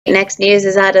Next news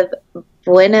is out of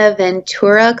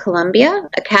Buenaventura, Colombia.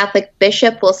 A Catholic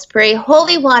bishop will spray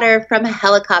holy water from a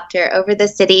helicopter over the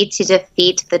city to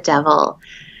defeat the devil.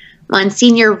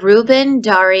 Monsignor Rubén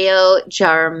Darío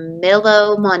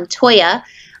Jaramillo Montoya,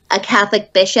 a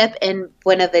Catholic bishop in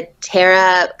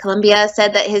Buenaventura, Colombia,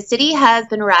 said that his city has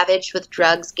been ravaged with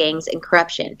drugs, gangs, and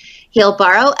corruption. He'll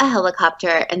borrow a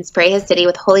helicopter and spray his city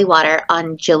with holy water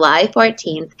on July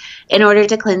 14th in order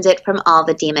to cleanse it from all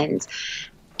the demons.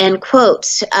 And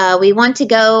quote, we want to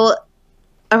go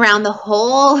around the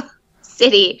whole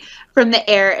city from the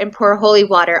air and pour holy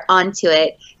water onto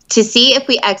it to see if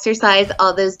we exorcise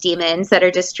all those demons that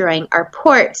are destroying our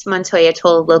port, Montoya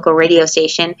told a local radio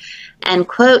station. And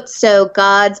quote, so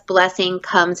God's blessing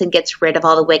comes and gets rid of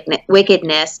all the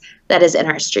wickedness that is in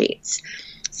our streets.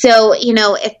 So, you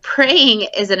know, if praying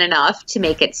isn't enough to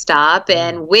make it stop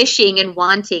and wishing and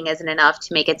wanting isn't enough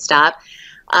to make it stop,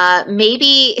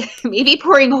 maybe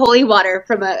pouring holy water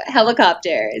from a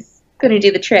helicopter is going to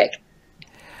do the trick.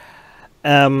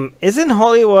 Isn't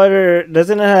holy water,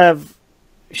 doesn't it have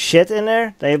shit in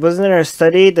there? Like, wasn't there a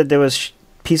study that there was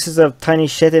pieces of tiny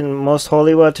shit in most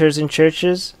holy waters in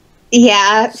churches?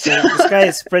 Yeah. So this guy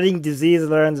is spreading disease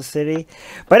around the city.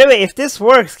 By the way, if this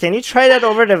works, can you try that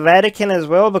over the Vatican as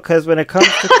well? Because when it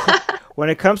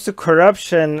comes to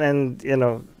corruption, and you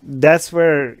know, that's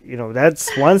where, you know,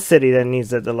 that's one city that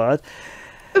needs it a lot.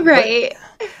 Right.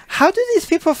 But how do these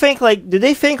people think? Like, do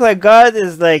they think like God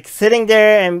is like sitting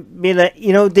there and be like,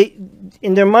 you know, they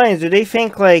in their minds, do they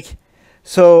think like,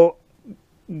 so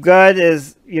God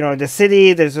is, you know, the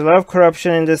city, there's a lot of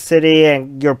corruption in the city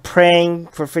and you're praying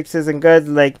for fixes, and God's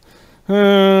like,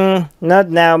 not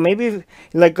now. Maybe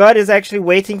like God is actually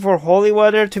waiting for holy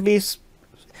water to be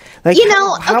like, you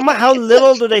know, how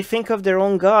little do they think of their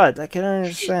own God? I can't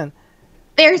understand.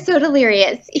 They're so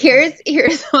delirious.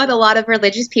 Here's what a lot of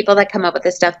religious people that come up with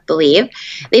this stuff believe.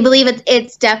 They believe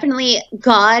it's definitely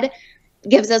God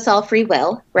gives us all free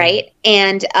will, right?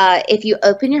 And if you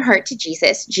open your heart to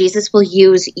Jesus, Jesus will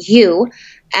use you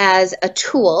as a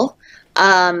tool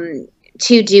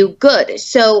to do good.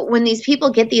 So when these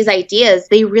people get these ideas,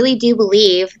 they really do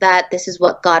believe that this is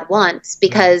what God wants,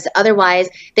 because otherwise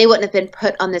they wouldn't have been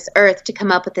put on this earth to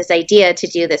come up with this idea to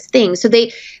do this thing. So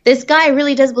this guy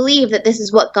really does believe that this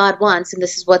is what God wants, and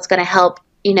this is what's going to help,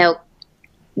 you know,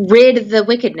 rid the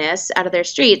wickedness out of their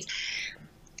streets.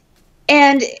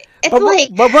 And but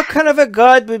what kind of a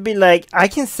God would be like, I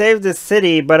can save this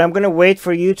city, but I'm going to wait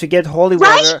for you to get holy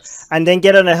water and then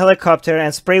get on a helicopter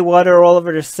and spray water all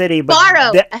over the city. But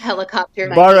borrow a helicopter.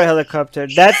 Borrow a helicopter.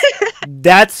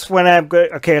 That's when I'm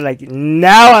going, okay, like,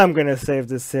 now I'm going to save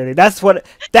this city.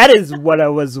 That is what I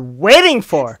was waiting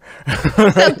for.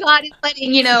 So God is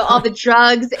letting, you know, all the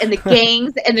drugs and the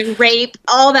gangs and the rape,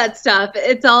 all that stuff.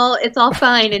 It's all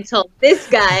fine until this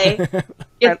guy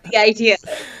gets the idea.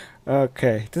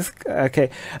 Okay,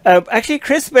 actually,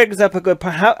 Chris brings up a good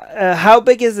point. How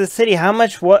big is the city? How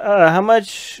much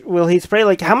will he spray?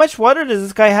 Like, how much water does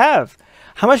this guy have?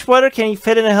 How much water can he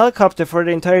fit in a helicopter for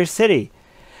the entire city?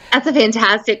 That's a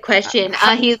fantastic question.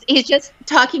 He's just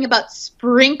talking about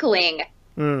sprinkling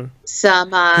some.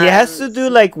 He has to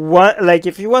do like one. Like,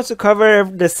 if he wants to cover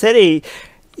the city,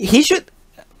 he should.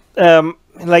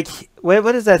 Like,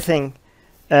 what is that thing?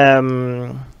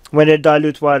 When they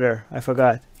dilute water, I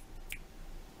forgot.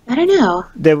 I don't know.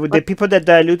 The people that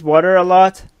dilute water a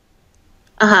lot?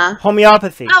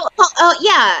 Homeopathy. Oh,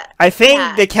 yeah. I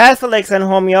think the Catholics and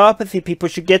homeopathy people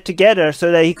should get together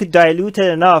so that he could dilute it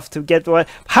enough to get water.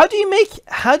 How do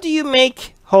you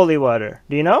make holy water?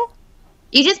 Do you know?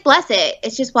 You just bless it.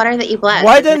 It's just water that you bless.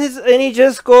 Why doesn't he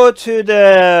just go to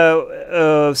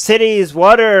the city's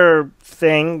water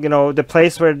thing, you know, the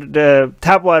place where the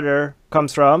tap water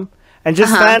comes from, and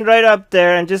just stand right up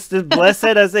there and just bless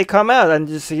it as they come out, and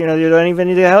just, you know, you don't even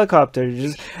need a helicopter. You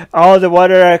just, all the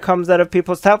water that comes out of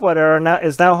people's tap water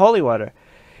is now holy water.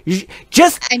 You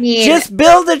just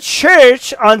build a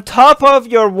church on top of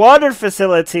your water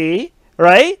facility,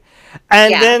 right?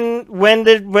 And then when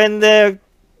the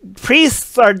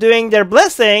priests are doing their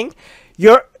blessing,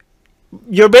 you're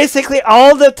basically,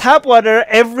 all the tap water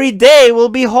every day will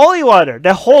be holy water.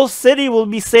 The whole city will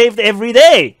be saved every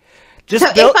day. So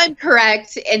if I'm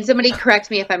correct, and somebody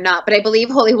correct me if I'm not, but I believe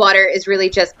holy water is really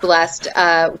just blessed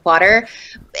water.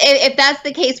 If that's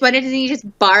the case, why doesn't he just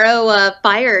borrow a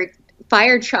fire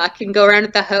truck and go around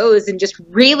with the hose and just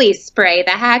really spray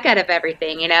the heck out of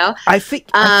everything, you know? I think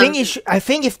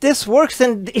if this works,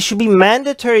 then it should be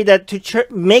mandatory that to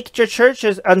make your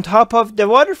churches on top of the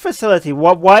water facility.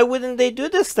 Why wouldn't they do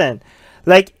this then?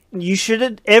 Like,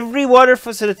 every water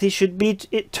facility should be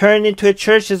turned into a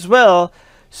church as well,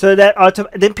 so that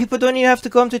then people don't even have to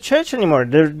come to church anymore.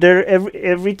 They're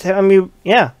every time you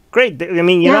great. I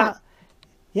mean, yeah.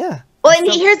 Well, and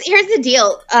here's the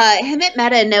deal. Hemant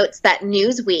Mehta notes that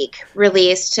Newsweek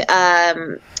released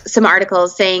some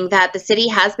articles saying that the city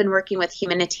has been working with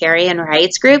humanitarian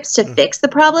rights groups to fix the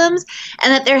problems,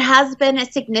 and that there has been a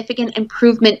significant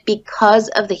improvement because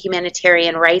of the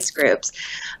humanitarian rights groups.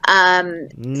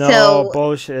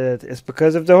 Bullshit. It's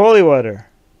because of the holy water.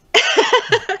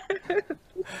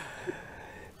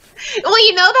 Well,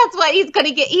 that's what he's going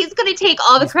to get. He's going to take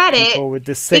all the credit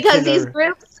because these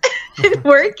groups are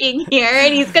working here,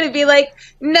 and he's going to be like,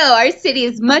 no, our city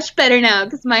is much better now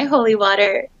because my holy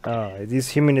water. Oh, these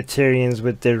humanitarians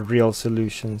with their real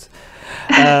solutions.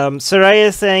 Soraya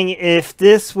is saying if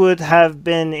this would have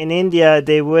been in India,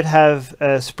 they would have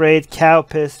sprayed cow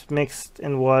piss mixed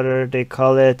in water. They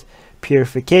call it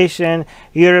purification.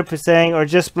 Europe is saying, or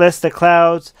just bless the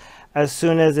clouds. As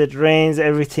soon as it rains,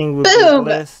 everything will be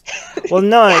blessed. Well,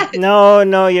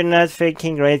 no, you're not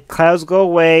faking, right? Clouds go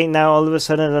away. Now, all of a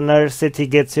sudden, another city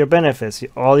gets your benefits.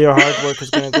 All your hard work is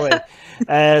going to go away.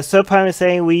 Sopam is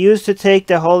saying, we used to take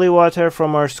the holy water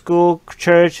from our school,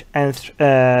 church, and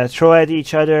throw at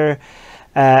each other,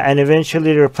 and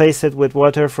eventually replace it with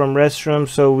water from restrooms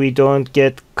so we don't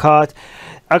get caught.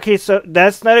 Okay, so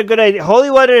that's not a good idea. Holy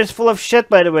water is full of shit,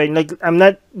 by the way. Like, I'm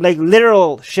not, like,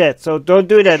 literal shit. So don't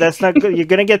do that. That's not good. You're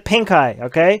going to get pink eye,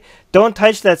 okay? Don't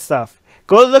touch that stuff.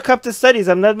 Go look up the studies.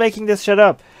 I'm not making this shit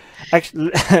up.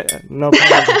 Actually, no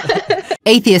problem.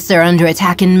 Atheists are under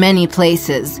attack in many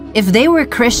places. If they were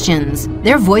Christians,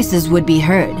 their voices would be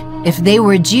heard. If they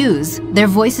were Jews, their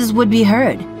voices would be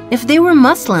heard. If they were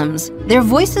Muslims, their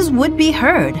voices would be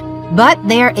heard. But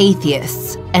they are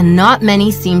atheists, and not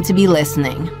many seem to be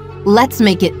listening. Let's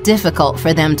make it difficult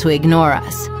for them to ignore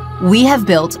us. We have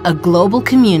built a global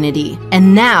community,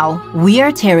 and now we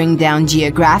are tearing down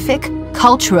geographic,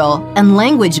 cultural, and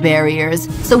language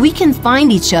barriers so we can find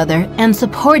each other and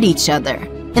support each other.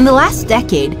 In the last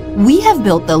decade, we have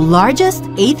built the largest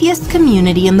atheist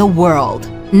community in the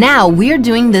world. Now we're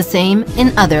doing the same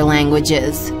in other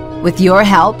languages. With your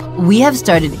help, we have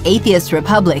started Atheist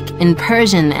Republic in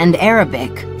Persian and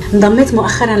Arabic. انضميت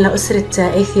مؤخرا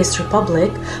لأسرة Atheist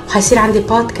Republic وحيصير عندي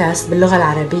بودكاست باللغة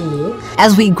العربية.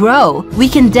 As we grow, we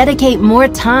can dedicate more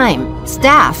time,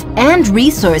 staff, and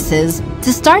resources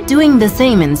to start doing the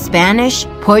same in Spanish,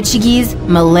 Portuguese,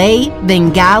 Malay,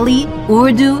 Bengali,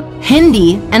 Urdu,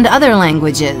 Hindi, and other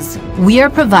languages. We are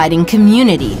providing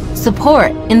community,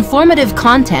 support, informative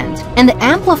content, and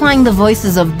amplifying the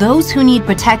voices of those who need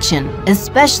protection,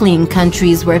 especially in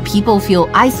countries where people feel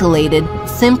isolated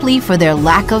simply for their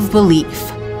lack of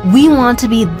belief. We want to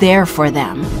be there for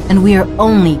them, and we are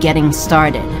only getting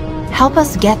started. Help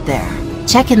us get there.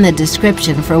 Check in the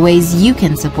description for ways you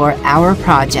can support our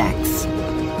projects.